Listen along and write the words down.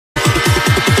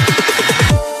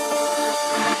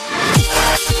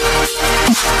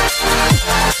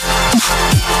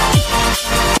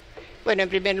Bueno, en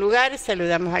primer lugar,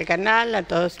 saludamos al canal, a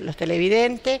todos los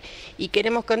televidentes, y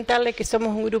queremos contarles que somos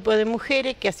un grupo de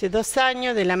mujeres que hace 2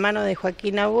 años, de la mano de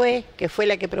Joaquina Abue, que fue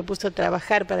la que propuso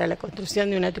trabajar para la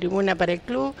construcción de una tribuna para el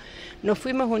club, nos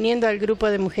fuimos uniendo al grupo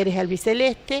de Mujeres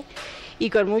Albiceleste y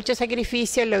con mucho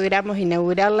sacrificio logramos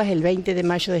inaugurarlas el 20 de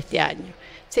mayo de este año.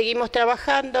 Seguimos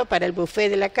trabajando para el buffet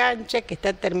de la cancha, que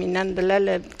está terminando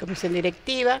la comisión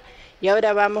directiva, y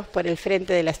ahora vamos por el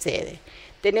frente de la sede.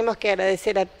 Tenemos que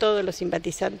agradecer a todos los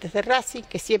simpatizantes de Racing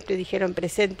que siempre dijeron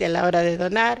presente a la hora de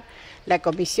donar, la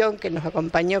comisión que nos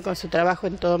acompañó con su trabajo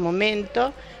en todo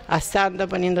momento, asando,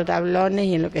 poniendo tablones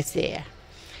y en lo que sea.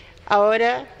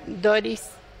 Ahora Doris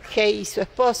G. y su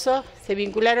esposo se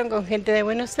vincularon con gente de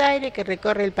Buenos Aires que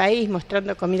recorre el país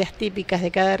mostrando comidas típicas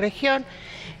de cada región.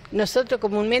 Nosotros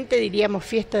comúnmente diríamos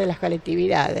fiesta de las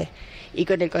colectividades. Y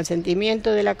con el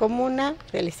consentimiento de la comuna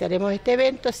realizaremos este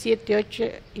evento 7, 8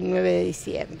 y 9 de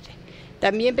diciembre.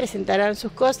 También presentarán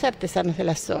sus cosas artesanos de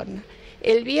la zona.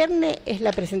 El viernes es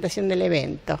la presentación del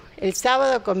evento, el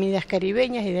sábado comidas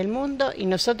caribeñas y del mundo, y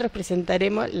nosotros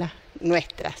presentaremos las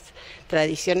nuestras,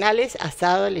 tradicionales,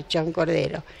 asado, lechón,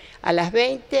 cordero. A las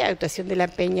 20, actuación de la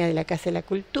Peña de la Casa de la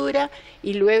Cultura,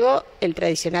 y luego el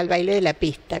tradicional baile de la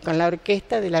pista, con la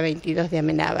orquesta de la 22 de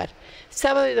Amenábar.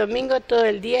 Sábado y domingo todo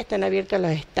el día están abiertos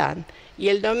los stands, y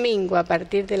el domingo a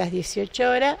partir de las 18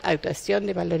 horas, actuación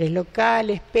de valores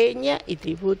locales, peña y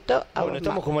tributo a Bueno,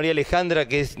 estamos con María Alejandra,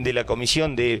 que es de la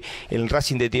comisión del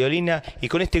Racing de Teolina, y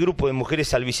con este grupo de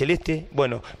Mujeres Albiceleste.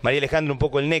 Bueno, María Alejandra, un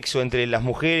poco el nexo entre las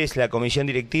mujeres, la comisión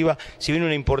directiva. Se viene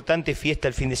una importante fiesta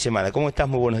el fin de semana. ¿Cómo estás?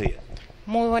 Muy buenos días.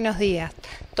 Muy buenos días.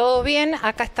 ¿Todo bien?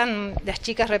 Acá están las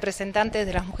chicas representantes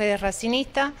de las mujeres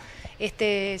racinistas.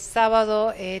 Este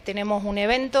sábado tenemos un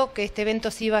evento, que este evento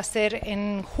se iba a hacer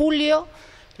en julio,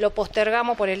 lo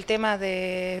postergamos por el tema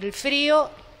del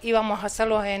frío, íbamos a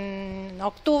hacerlo en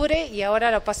octubre y ahora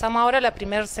lo pasamos ahora la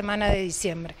primera semana de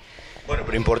diciembre. Bueno,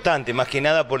 pero importante, más que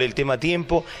nada por el tema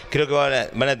tiempo, creo que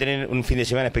van a tener un fin de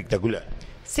semana espectacular.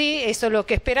 Sí, eso es lo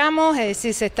que esperamos, es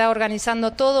decir, se está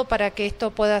organizando todo para que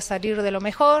esto pueda salir de lo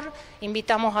mejor.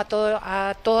 Invitamos a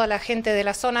toda la gente de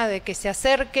la zona de que se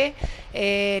acerque.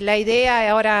 La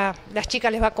idea, ahora las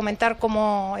chicas les va a comentar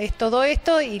cómo es todo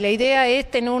esto, y la idea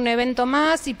es tener un evento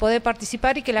más y poder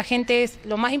participar, y que la gente,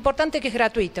 lo más importante, que es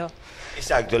gratuito.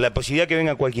 Exacto, la posibilidad que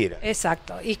venga cualquiera.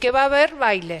 Exacto, y que va a haber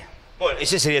baile. Bueno,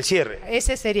 ese sería el cierre.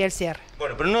 Ese sería el cierre.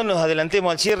 Bueno, pero no nos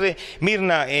adelantemos al cierre.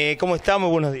 Mirna, ¿cómo estamos?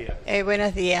 Buenos días.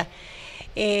 Buenos días.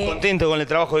 ¿Contento con el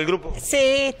trabajo del grupo? Sí,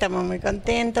 estamos muy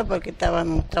contentos porque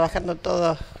estábamos trabajando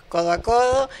todos codo a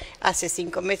codo. Hace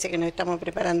 5 meses que nos estamos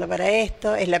preparando para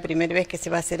esto. Es la primera vez que se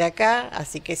va a hacer acá,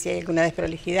 así que si hay alguna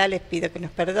desprolijidad les pido que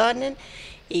nos perdonen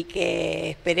y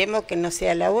que esperemos que no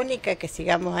sea la única, que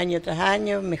sigamos año tras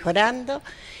año mejorando.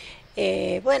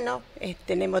 Bueno,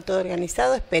 tenemos todo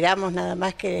organizado, esperamos nada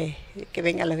más que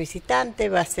vengan los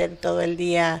visitantes. Va a ser todo el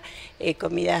día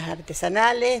comidas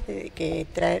artesanales,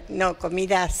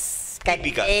 comidas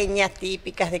caribeñas,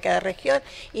 típicas de cada región,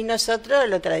 y nosotros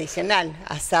lo tradicional,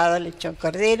 asado, lechón,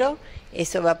 cordero.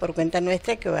 Eso va por cuenta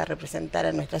nuestra, que va a representar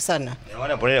a nuestra zona. ¿Le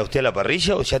van a poner a usted a la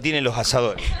parrilla o ya tienen los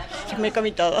asadores? Yo me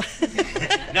comí todo.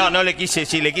 No le quise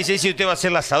decir usted va a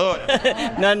ser la asadora.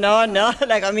 No,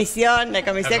 la comisión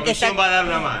que va a dar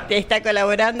una mano. Está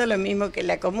colaborando, lo mismo que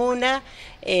la comuna,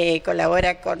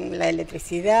 colabora con la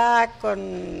electricidad,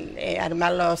 con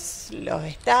armar los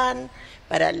stands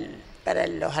para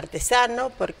los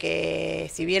artesanos,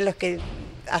 porque si bien los que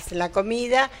hacen la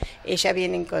comida, ellas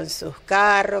vienen con sus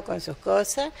carros, con sus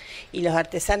cosas, y los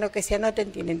artesanos que se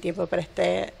anoten tienen tiempo para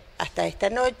estar hasta esta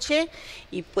noche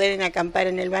y pueden acampar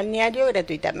en el balneario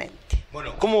gratuitamente.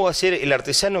 Bueno, ¿cómo va a ser el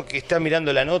artesano que está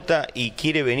mirando la nota y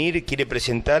quiere venir, quiere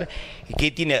presentar,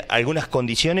 que tiene algunas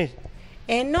condiciones?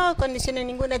 No, condiciones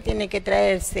ninguna, tiene que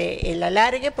traerse el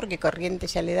alargue, porque corriente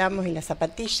ya le damos, y la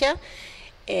zapatilla,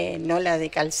 no la de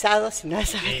calzado, sino la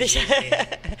zapatilla.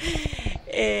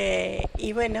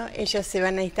 Y bueno, ellos se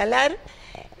van a instalar,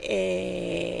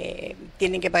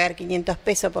 tienen que pagar 500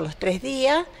 pesos por los 3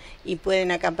 días y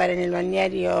pueden acampar en el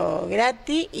balneario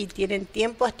gratis, y tienen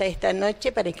tiempo hasta esta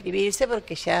noche para inscribirse,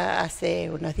 porque ya hace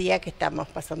unos días que estamos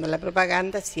pasando la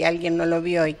propaganda. Si alguien no lo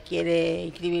vio y quiere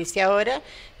inscribirse ahora,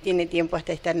 tiene tiempo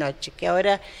hasta esta noche, que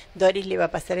ahora Doris le va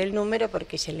a pasar el número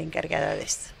porque ella es la encargada de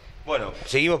eso. Bueno,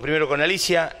 seguimos primero con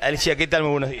Alicia. Alicia, ¿qué tal?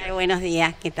 Muy buenos días. Buenos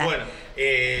días, ¿qué tal? Bueno,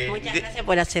 muchas gracias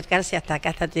por acercarse hasta acá,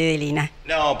 hasta Teolina.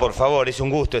 No, por favor, es un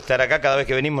gusto estar acá. Cada vez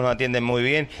que venimos nos atienden muy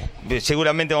bien.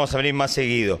 Seguramente vamos a venir más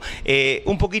seguido.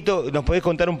 Un poquito, ¿nos podés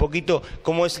contar un poquito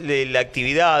cómo es la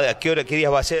actividad, a qué hora, qué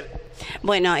días va a ser?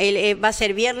 Bueno, va a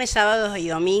ser viernes, sábados y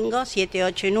domingos, 7,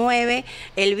 8 y 9.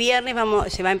 El viernes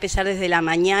se va a empezar desde la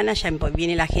mañana, ya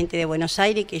viene la gente de Buenos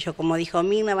Aires, que ellos, como dijo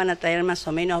Mirna, van a traer más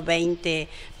o menos 20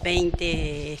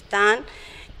 stand.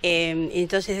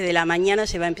 Entonces desde la mañana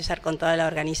se va a empezar con toda la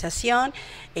organización.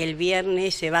 El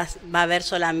viernes se va a ver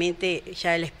solamente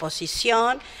ya la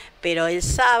exposición, pero el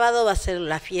sábado va a ser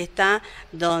la fiesta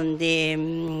donde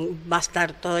va a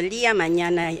estar todo el día.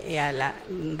 Mañana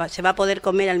se va a poder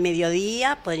comer al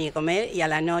mediodía, pueden comer, y a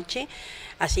la noche.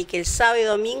 Así que el sábado y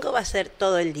domingo va a ser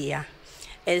todo el día.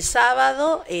 El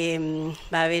sábado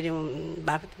va a haber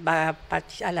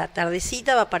a la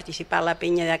tardecita va a participar la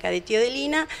peña de acá de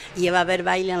Teodelina y va a haber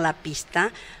baile en la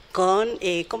pista con,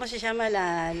 ¿cómo se llama?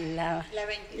 Las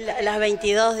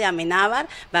 22 de Amenábar,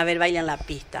 va a haber baile en la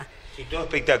pista. Y todo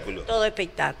espectáculo. Todo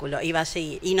espectáculo, y va a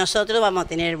seguir. Y nosotros vamos a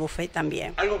tener el buffet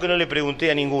también. Algo que no le pregunté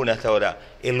a ninguna hasta ahora,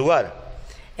 el lugar.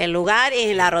 El lugar es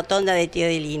en la rotonda de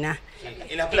Teodelina.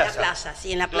 En la plaza. En la plaza,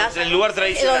 sí, en la plaza. El lugar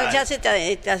tradicional. Donde ya se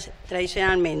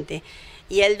tradicionalmente.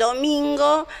 Y el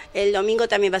domingo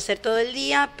también va a ser todo el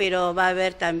día, pero va a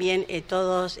haber también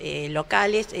todos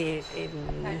locales,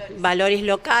 valores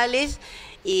locales,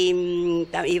 y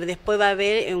después va a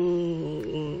haber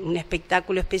un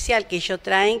espectáculo especial que ellos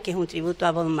traen, que es un tributo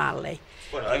a Bob Marley.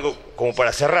 Bueno, algo como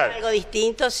para cerrar. Algo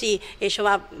distinto, sí. Ellos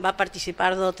va a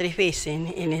participar 2 o 3 veces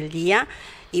en el día,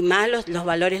 y más los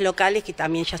valores locales que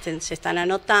también ya se están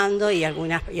anotando, y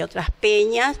otras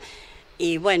peñas,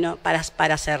 y bueno,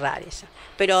 para cerrar eso.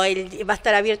 Pero va a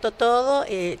estar abierto todo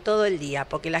el día,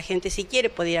 porque la gente, si quiere,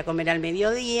 puede ir a comer al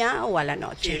mediodía o a la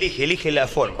noche. Sí, elige la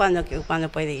forma. Cuando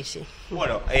puede ir, sí.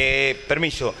 Bueno,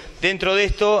 permiso. Dentro de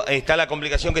esto está la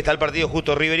complicación que está el partido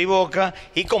justo River y Boca,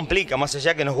 y complica, más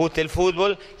allá que nos guste el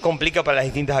fútbol, complica para las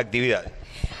distintas actividades.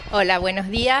 Hola, buenos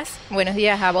días. Buenos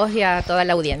días a vos y a toda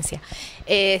la audiencia.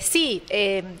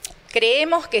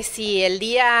 Creemos que si el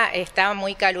día está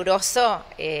muy caluroso,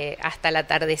 hasta la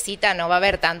tardecita no va a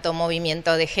haber tanto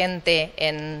movimiento de gente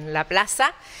en la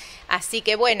plaza. Así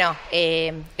que bueno,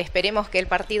 esperemos que el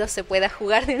partido se pueda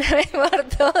jugar de una vez por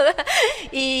todas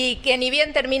y que ni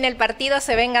bien termine el partido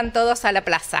se vengan todos a la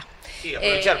plaza. Sí,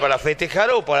 aprovechar para festejar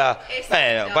o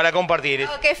para compartir.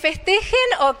 O que festejen,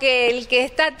 o que el que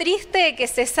está triste, que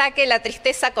se saque la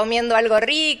tristeza comiendo algo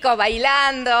rico,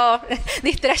 bailando,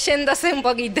 distrayéndose un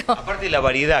poquito. Aparte, la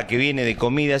variedad que viene de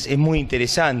comidas es muy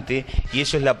interesante, y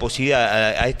eso es la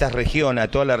posibilidad a esta región, a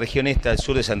toda la región esta, al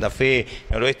sur de Santa Fe,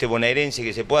 noroeste bonaerense,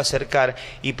 que se pueda acercar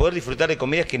y poder disfrutar de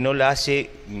comidas que no la hace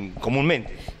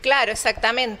comúnmente. Claro,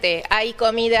 exactamente. Hay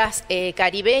comidas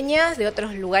caribeñas de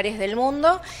otros lugares del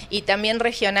mundo y también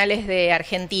regionales de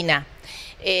Argentina.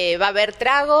 Va a haber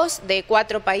tragos de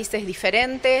 4 países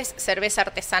diferentes, cerveza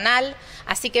artesanal,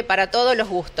 así que para todos los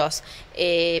gustos.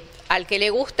 Al que le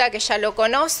gusta, que ya lo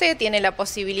conoce, tiene la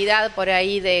posibilidad por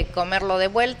ahí de comerlo de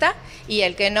vuelta, y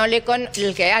al que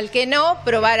no,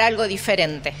 probar algo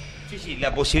diferente. Sí,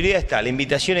 la posibilidad está, la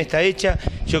invitación está hecha.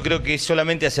 Yo creo que es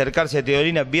solamente acercarse a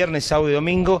Teodelina viernes, sábado y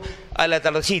domingo a la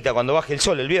tardecita, cuando baje el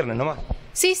sol, el viernes nomás.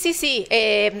 Sí.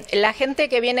 La gente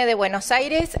que viene de Buenos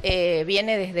Aires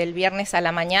viene desde el viernes a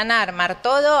la mañana a armar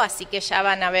todo, así que ya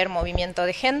van a ver movimiento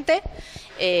de gente.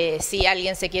 Si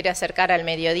alguien se quiere acercar al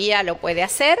mediodía lo puede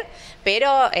hacer,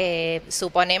 pero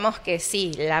suponemos que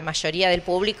sí, la mayoría del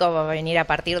público va a venir a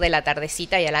partir de la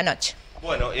tardecita y a la noche.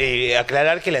 Bueno,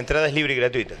 aclarar que la entrada es libre y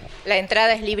gratuita. La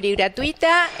entrada es libre y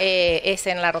gratuita, es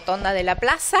en la rotonda de la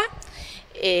plaza.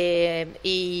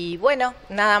 Y bueno,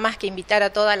 nada más que invitar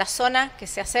a toda la zona que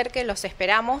se acerque, los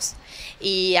esperamos,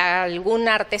 y a algún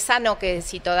artesano que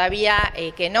si todavía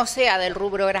que no sea del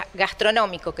rubro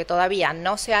gastronómico, que todavía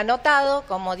no se ha anotado,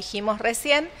 como dijimos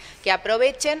recién, que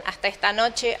aprovechen, hasta esta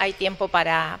noche hay tiempo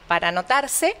para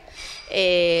anotarse.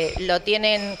 Lo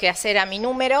tienen que hacer a mi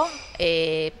número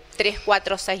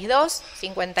 3462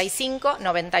 55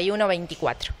 91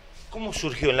 24. ¿Cómo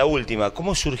surgió en la última?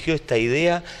 ¿Cómo surgió esta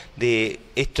idea de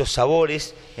estos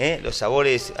sabores? Los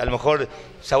sabores, a lo mejor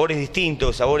sabores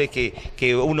distintos, sabores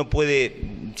que uno puede,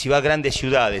 si va a grandes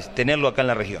ciudades, tenerlo acá en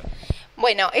la región.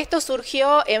 Bueno, esto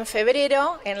surgió en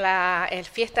febrero, en la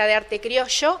fiesta de arte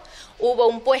criollo. Hubo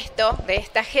un puesto de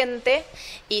esta gente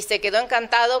y se quedó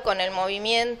encantado con el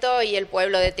movimiento y el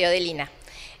pueblo de Teodelina.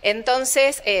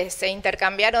 Entonces se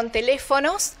intercambiaron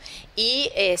teléfonos y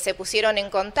se pusieron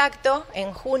en contacto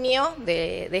en junio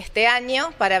de este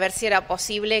año para ver si era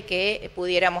posible que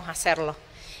pudiéramos hacerlo.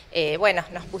 Bueno,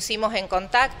 nos pusimos en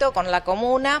contacto con la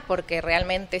comuna porque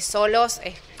realmente solos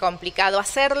es complicado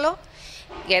hacerlo,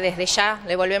 que desde ya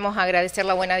le volvemos a agradecer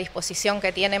la buena disposición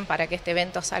que tienen para que este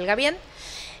evento salga bien.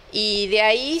 Y de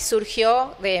ahí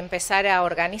surgió de empezar a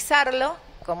organizarlo.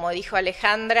 como dijo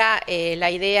Alejandra,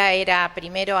 la idea era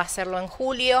primero hacerlo en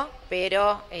julio,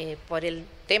 pero por el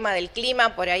tema del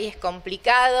clima por ahí es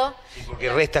complicado. Sí,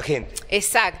 porque resta gente.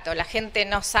 Exacto, la gente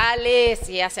no sale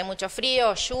si hace mucho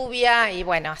frío, lluvia, y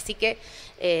bueno, así que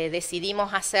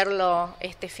decidimos hacerlo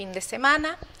este fin de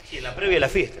semana. Sí, en la previa de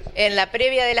las fiestas. En la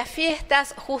previa de las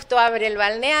fiestas, justo abre el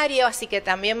balneario, así que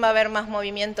también va a haber más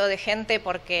movimiento de gente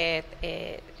porque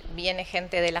viene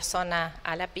gente de la zona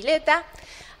a la pileta.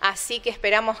 Así que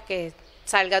esperamos que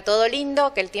salga todo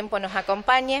lindo, que el tiempo nos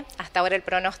acompañe. Hasta ahora el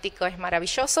pronóstico es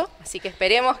maravilloso, así que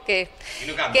esperemos que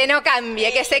no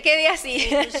cambie, que se quede así.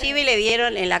 Inclusive le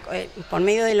dieron, por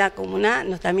medio de la comuna,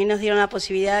 también nos dieron la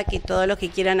posibilidad de que todos los que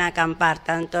quieran acampar,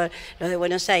 tanto los de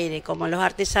Buenos Aires como los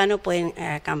artesanos, pueden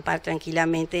acampar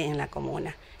tranquilamente en la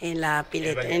comuna, en la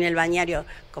pileta, en el bañario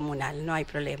comunal, no hay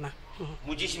problema.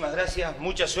 Muchísimas gracias,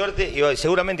 mucha suerte y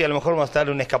seguramente a lo mejor vamos a dar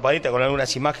una escapadita con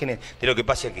algunas imágenes de lo que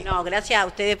pase aquí. No, gracias a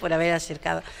ustedes por haber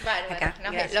acercado acá.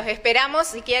 Los esperamos,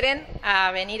 si quieren,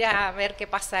 a venir a ver qué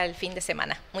pasa el fin de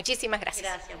semana. Muchísimas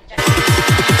gracias. Gracias.